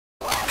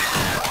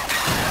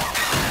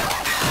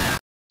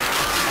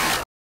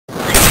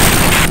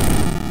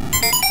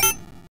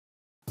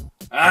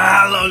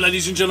Hello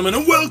ladies and gentlemen,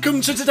 and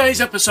welcome to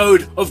today's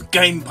episode of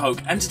Game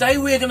Poke. And today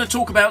we're going to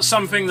talk about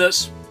something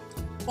that's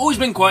always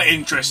been quite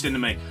interesting to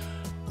me.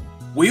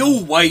 We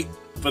all wait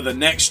for the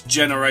next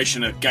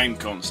generation of game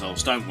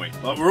consoles, don't we?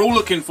 Like, we're all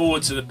looking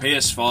forward to the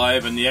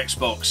PS5 and the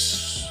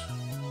Xbox...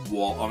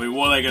 what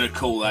are they going to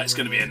call that? It's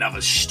going to be another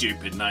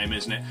stupid name,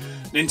 isn't it?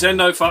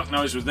 Nintendo, fuck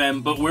knows with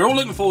them, but we're all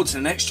looking forward to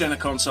the next gen of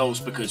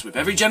consoles because with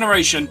every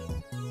generation,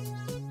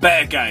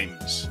 better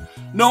games.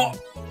 Not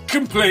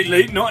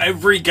completely, not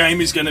every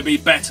game is going to be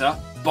better,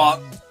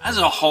 but as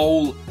a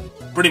whole,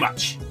 pretty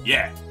much,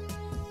 yeah.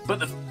 But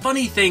the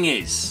funny thing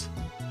is,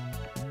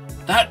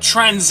 that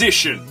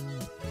transition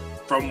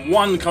from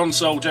one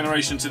console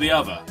generation to the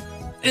other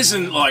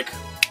isn't like,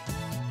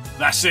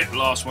 that's it, the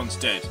last one's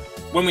dead.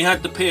 When we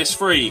had the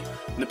PS3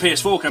 and the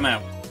PS4 come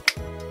out,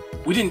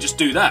 we didn't just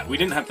do that. We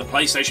didn't have the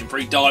PlayStation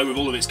 3 die with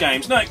all of its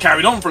games. No, it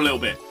carried on for a little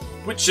bit,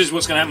 which is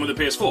what's going to happen with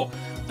the PS4.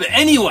 But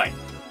anyway,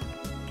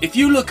 if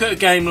you look at a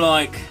game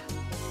like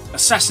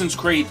Assassin's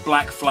Creed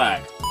Black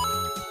Flag,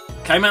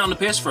 came out on the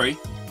PS3,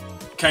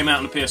 came out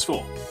on the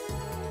PS4.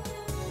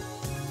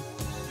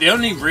 The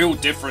only real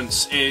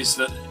difference is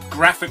that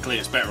graphically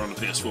it's better on the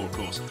PS4, of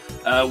course.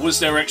 Was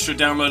there extra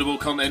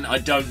downloadable content? I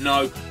don't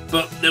know,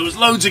 but there was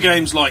loads of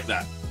games like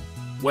that,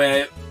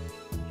 where,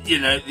 you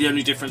know, the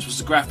only difference was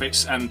the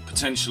graphics and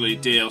potentially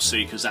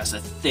DLC, because that's a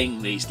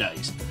thing these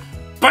days.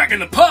 Back in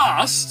the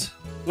past,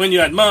 when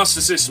you had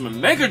Master System and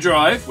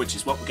Megadrive, which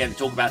is what we're going to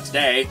talk about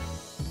today,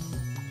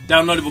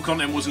 downloadable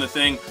content wasn't a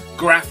thing.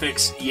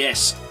 Graphics,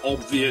 yes,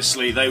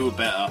 obviously they were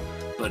better,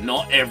 but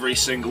not every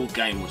single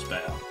game was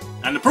better.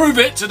 And to prove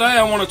it, today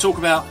I want to talk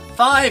about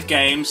 5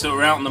 games that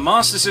were out on the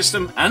Master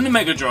System and the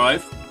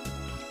Megadrive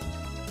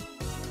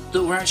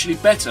that were actually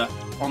better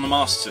on the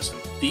Master System.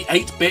 The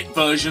 8-bit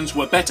versions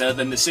were better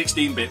than the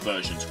 16-bit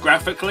versions.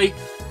 Graphically,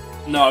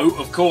 no,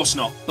 of course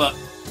not, but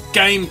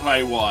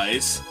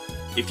gameplay-wise,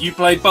 if you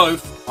played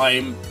both,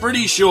 I'm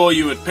pretty sure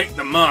you would pick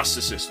the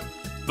Master System.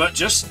 But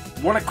just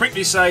want to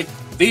quickly say,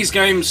 these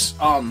games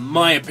are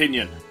my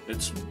opinion.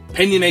 It's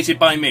opinionated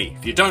by me.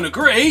 If you don't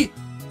agree,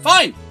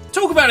 fine,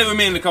 talk about it with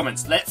me in the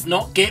comments. Let's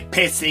not get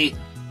pissy.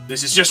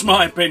 This is just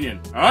my opinion,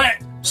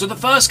 alright? So the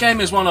first game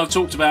is one I've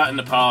talked about in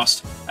the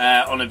past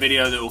on a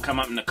video that will come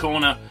up in the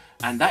corner,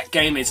 and that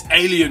game is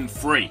Alien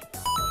 3.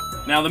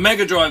 Now the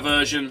Mega Drive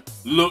version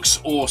looks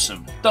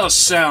awesome. Does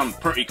sound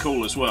pretty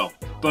cool as well.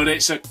 But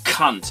it's a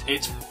cunt.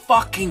 It's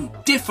fucking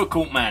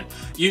difficult, man.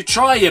 You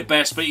try your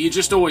best, but you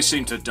just always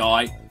seem to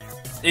die.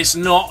 It's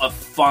not a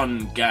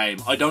fun game.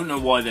 I don't know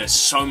why there's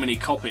so many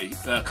copies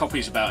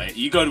about it.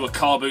 You go to a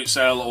car boot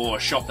sale or a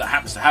shop that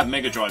happens to have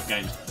Mega Drive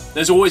games,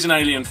 there's always an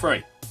Alien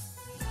 3.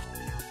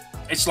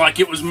 It's like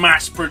it was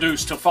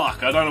mass-produced to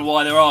fuck. I don't know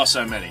why there are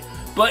so many.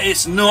 But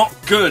it's not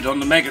good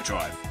on the Mega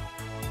Drive.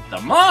 The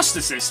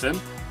Master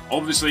System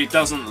obviously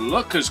doesn't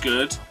look as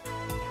good,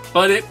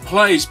 but it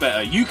plays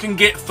better. You can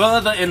get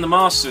further in the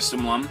Master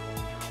System one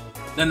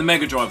than the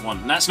Mega Drive one.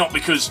 And that's not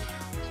because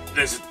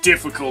there's a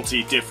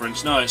difficulty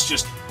difference. No, it's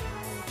just...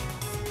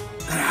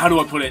 how do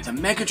I put it? The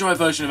Mega Drive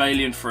version of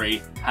Alien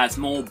 3 has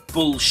more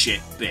bullshit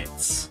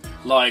bits.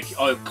 Like,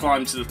 I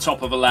climb to the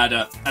top of a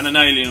ladder and an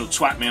alien will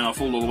twat me and I'll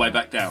fall all the way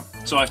back down.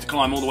 So I have to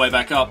climb all the way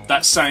back up.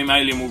 That same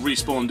alien will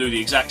respawn and do the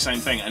exact same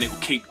thing, and it will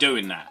keep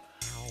doing that.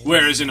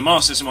 Whereas in the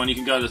Master System one, you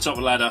can go to the top of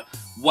the ladder,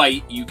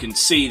 wait, you can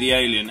see the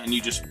alien, and you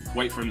just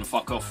wait for him to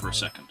fuck off for a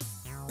second.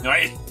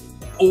 Right?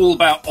 It's all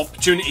about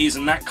opportunities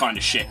and that kind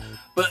of shit.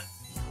 But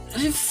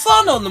is it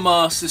fun on the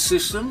Master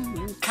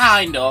System?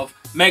 Kind of.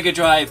 Mega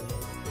Drive?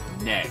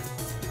 No.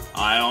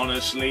 I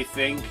honestly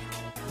think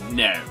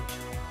no.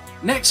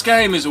 Next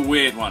game is a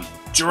weird one.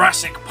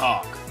 Jurassic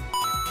Park.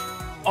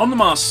 On the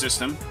Master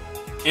System,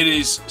 it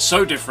is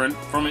so different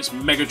from its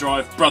Mega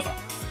Drive brother.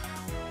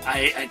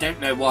 I don't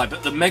know why,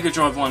 but the Mega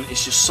Drive one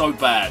is just so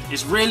bad.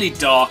 It's really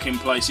dark in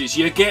places,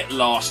 you get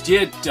lost,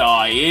 you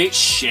die, it's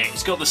shit.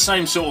 It's got the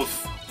same sort of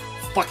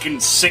fucking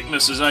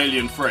sickness as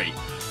Alien 3.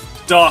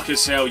 Dark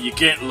as hell, you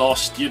get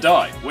lost, you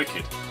die.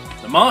 Wicked.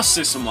 The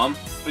Master System one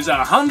is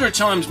 100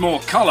 times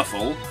more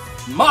colourful,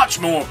 much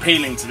more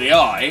appealing to the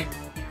eye,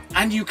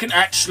 and you can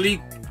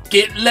actually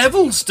get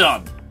levels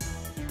done.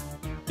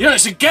 You know,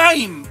 it's a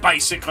game,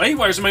 basically,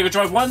 whereas the Mega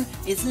Drive one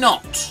is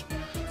not.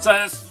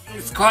 So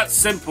it's quite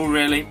simple,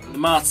 really. The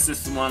Master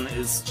System one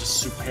is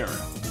just superior.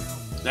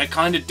 They're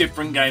kind of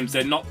different games.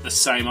 They're not the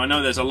same. I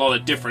know there's a lot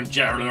of different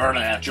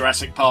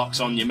Jurassic Parks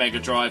on your Mega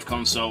Drive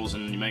consoles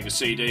and your Mega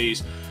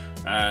CDs.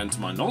 And to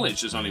my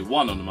knowledge, there's only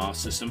one on the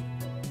Master System.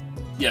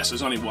 Yes,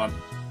 there's only one.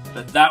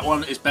 But that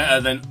one is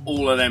better than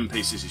all of them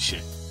pieces of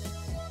shit.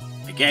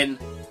 Again,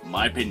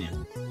 my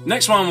opinion.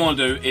 Next one I want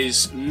to do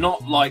is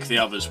not like the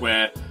others,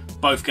 where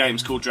both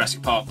games called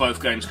Jurassic Park,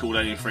 both games called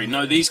Alien 3.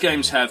 No, these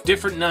games have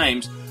different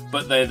names,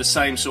 but they're the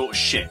same sort of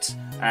shit.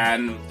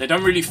 And they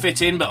don't really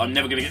fit in, but I'm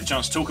never going to get the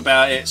chance to talk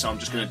about it, so I'm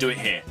just going to do it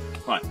here.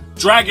 Right,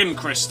 Dragon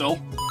Crystal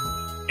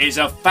is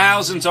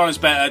 1,000 times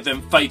better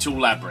than Fatal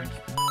Labyrinth.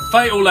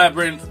 Fatal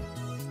Labyrinth,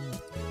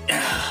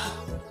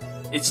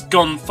 it's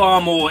gone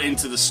far more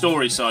into the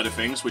story side of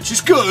things, which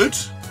is good.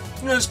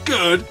 It's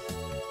good.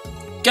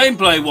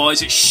 Gameplay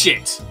wise, it's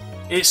shit.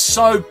 It's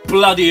so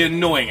bloody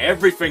annoying.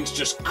 Everything's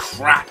just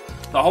crap.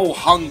 The whole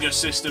hunger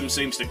system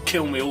seems to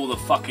kill me all the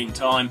fucking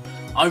time.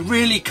 I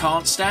really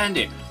can't stand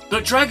it.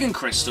 But Dragon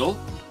Crystal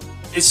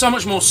is so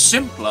much more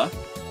simpler,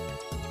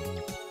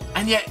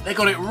 and yet they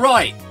got it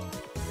right.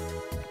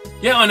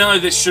 Yeah, I know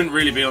this shouldn't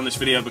really be on this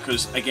video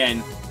because,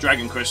 again,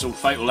 Dragon Crystal,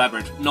 Fatal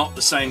Labyrinth, not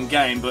the same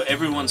game, but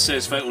everyone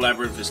says Fatal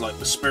Labyrinth is like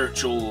the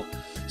spiritual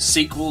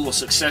sequel or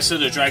successor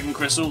to Dragon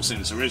Crystal,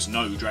 since there is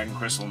no Dragon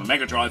Crystal on the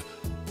Megadrive.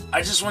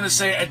 I just want to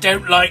say I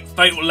don't like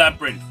Fatal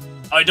Labyrinth.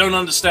 I don't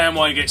understand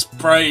why it gets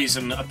praise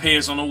and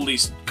appears on all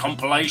these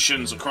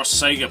compilations across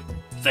Sega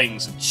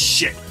things and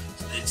shit.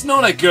 It's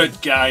not a good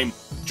game.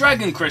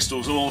 Dragon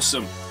Crystal's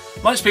awesome.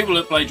 Most people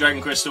that play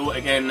Dragon Crystal,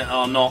 again,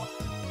 are not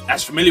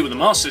as familiar with the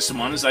Master System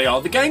one as they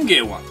are the Game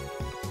Gear one.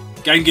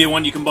 Game Gear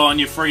one you can buy on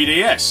your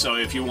 3DS, so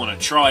if you want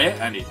to try it,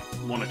 and you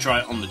want to try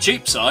it on the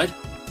cheap side,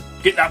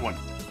 get that one.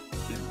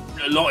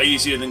 A lot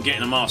easier than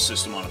getting a Master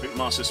System one. I think the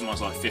Master System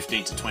one's like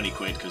 15 to 20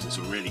 quid because it's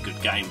a really good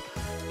game.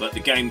 But the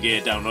Game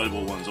Gear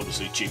downloadable one's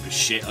obviously cheap as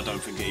shit. I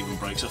don't think it even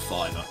breaks a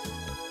fiver.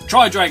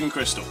 Try Dragon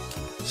Crystal.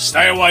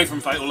 Stay away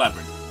from Fatal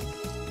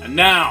Labyrinth. And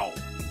now,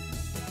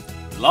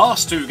 the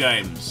last two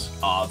games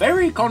are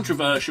very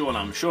controversial, and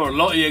I'm sure a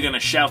lot of you are going to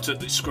shout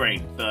at the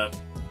screen, but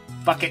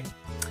fuck it.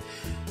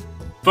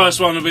 First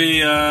one will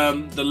be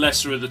the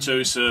lesser of the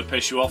two, so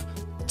piss you off.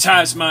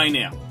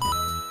 Taz-mania.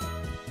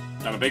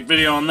 Done a big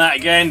video on that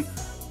again.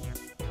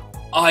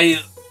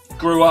 I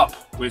grew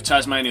up with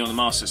Taz-mania on the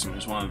Master System. It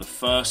was one of the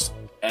first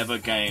ever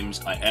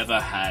games I ever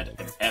had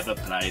and ever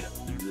played.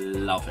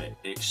 Love it.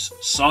 It's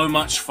so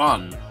much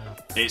fun.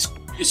 It's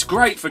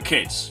great for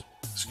kids.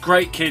 It's a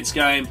great kids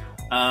game.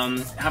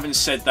 Having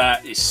said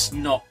that, it's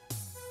not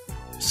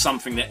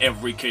something that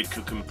every kid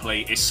could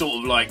complete. It's sort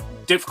of like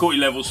difficulty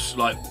levels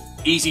like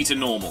easy to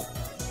normal.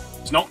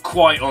 It's not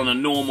quite on a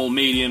normal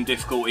medium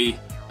difficulty,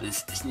 but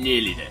it's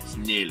nearly there. It's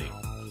nearly.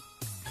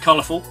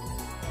 Colourful,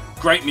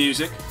 great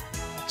music.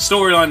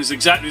 Storyline is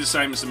exactly the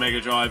same as the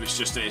Megadrive. It's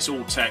just that it's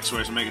all text,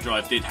 whereas the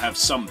Megadrive did have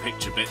some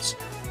picture bits.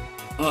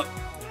 But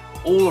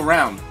all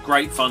around,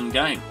 great fun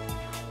game.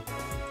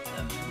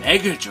 The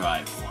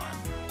Megadrive one,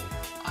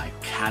 I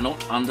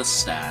cannot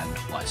understand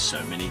why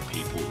so many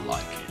people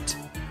like it.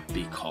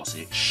 Because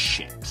it's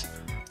shit.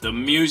 The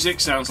music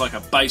sounds like a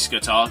bass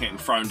guitar getting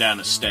thrown down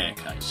a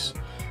staircase.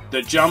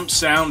 The jump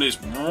sound is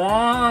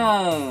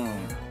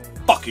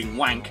fucking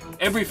wank.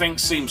 Everything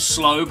seems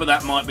slow, but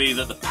that might be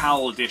that the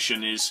PAL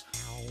edition is,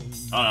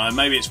 I don't know,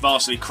 maybe it's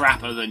vastly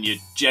crapper than your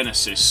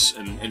Genesis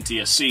and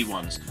NTSC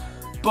ones.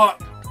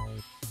 But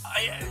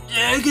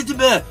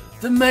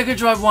the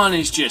Megadrive one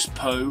is just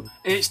poo.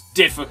 It's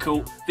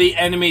difficult. The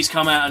enemies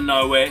come out of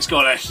nowhere. It's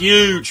got a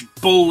huge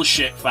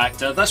bullshit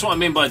factor. That's what I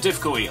mean by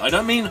difficulty. I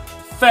don't mean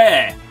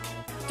fair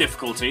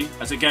difficulty,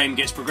 as the game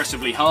gets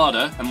progressively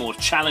harder and more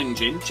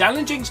challenging.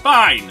 Challenging's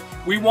fine.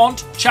 We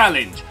want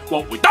challenge.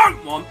 What we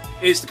don't want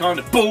is the kind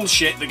of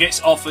bullshit that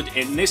gets offered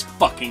in this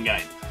fucking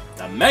game.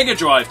 The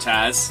Megadrive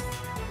Taz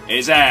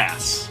is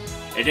ass.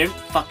 I don't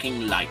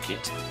fucking like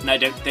it, and I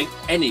don't think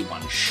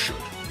anyone should.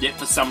 Yet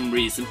for some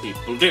reason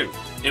people do.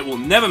 It will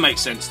never make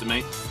sense to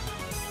me.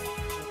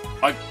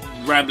 I'm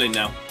rambling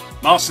now.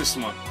 Master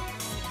System 1.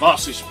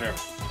 Vastly superior.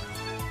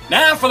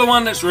 Now for the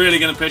one that's really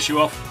going to piss you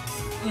off.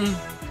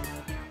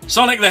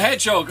 Sonic the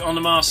Hedgehog on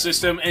the Master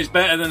System is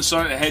better than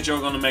Sonic the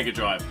Hedgehog on the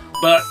Megadrive.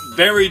 But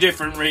very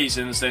different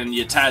reasons than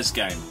your Taz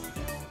game.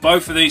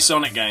 Both of these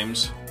Sonic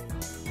games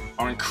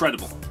are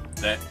incredible.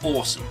 They're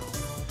awesome.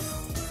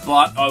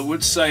 But I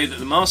would say that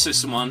the Master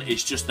System one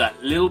is just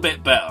that little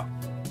bit better.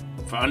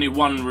 For only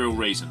one real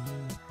reason.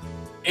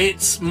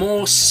 It's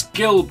more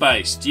skill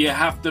based. You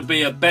have to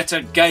be a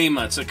better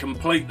gamer to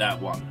complete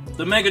that one.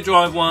 The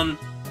Megadrive one,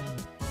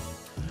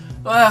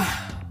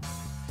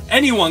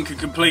 anyone can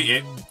complete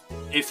it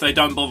if they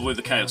don't bother with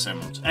the Chaos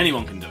Emeralds.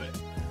 Anyone can do it.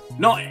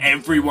 Not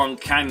everyone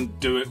can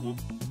do it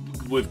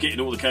with getting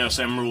all the Chaos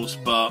Emeralds,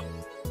 but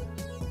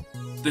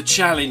the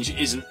challenge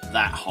isn't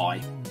that high.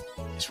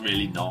 It's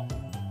really not.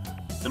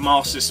 The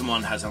Master System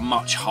one has a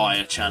much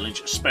higher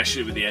challenge,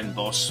 especially with the end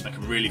boss. That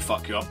can really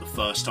fuck you up the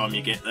first time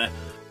you get there.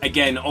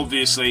 Again,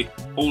 obviously,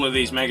 all of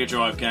these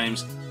Megadrive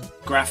games,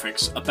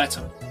 graphics are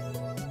better.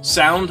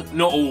 Sound,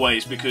 not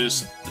always,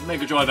 because the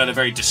Megadrive had a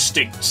very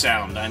distinct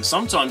sound, and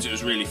sometimes it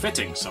was really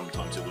fitting,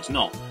 sometimes it was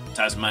not.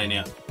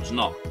 Taz-mania was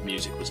not.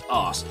 Music was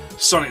arse.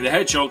 Sonic the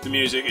Hedgehog, the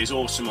music is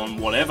awesome on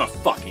whatever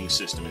fucking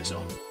system it's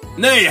on.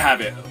 And there you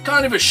have it.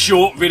 Kind of a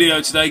short video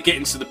today,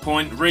 getting to the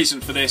point. The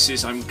reason for this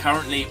is I'm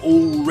currently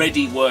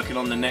already working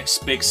on the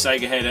next big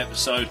Sega Head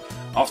episode.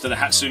 After the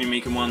Hatsune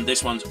Miku one,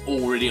 this one's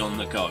already on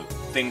the go.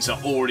 Things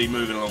are already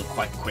moving along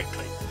quite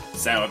quickly.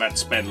 So I've had to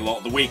spend a lot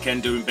of the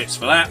weekend doing bits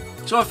for that.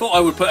 So I thought I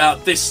would put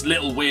out this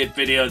little weird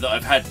video that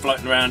I've had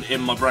floating around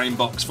in my brain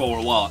box for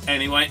a while.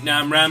 Anyway, now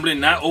I'm rambling.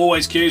 That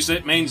always cues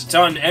it means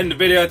time to end the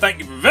video. Thank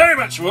you very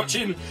much for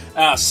watching.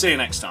 I'll see you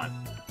next time.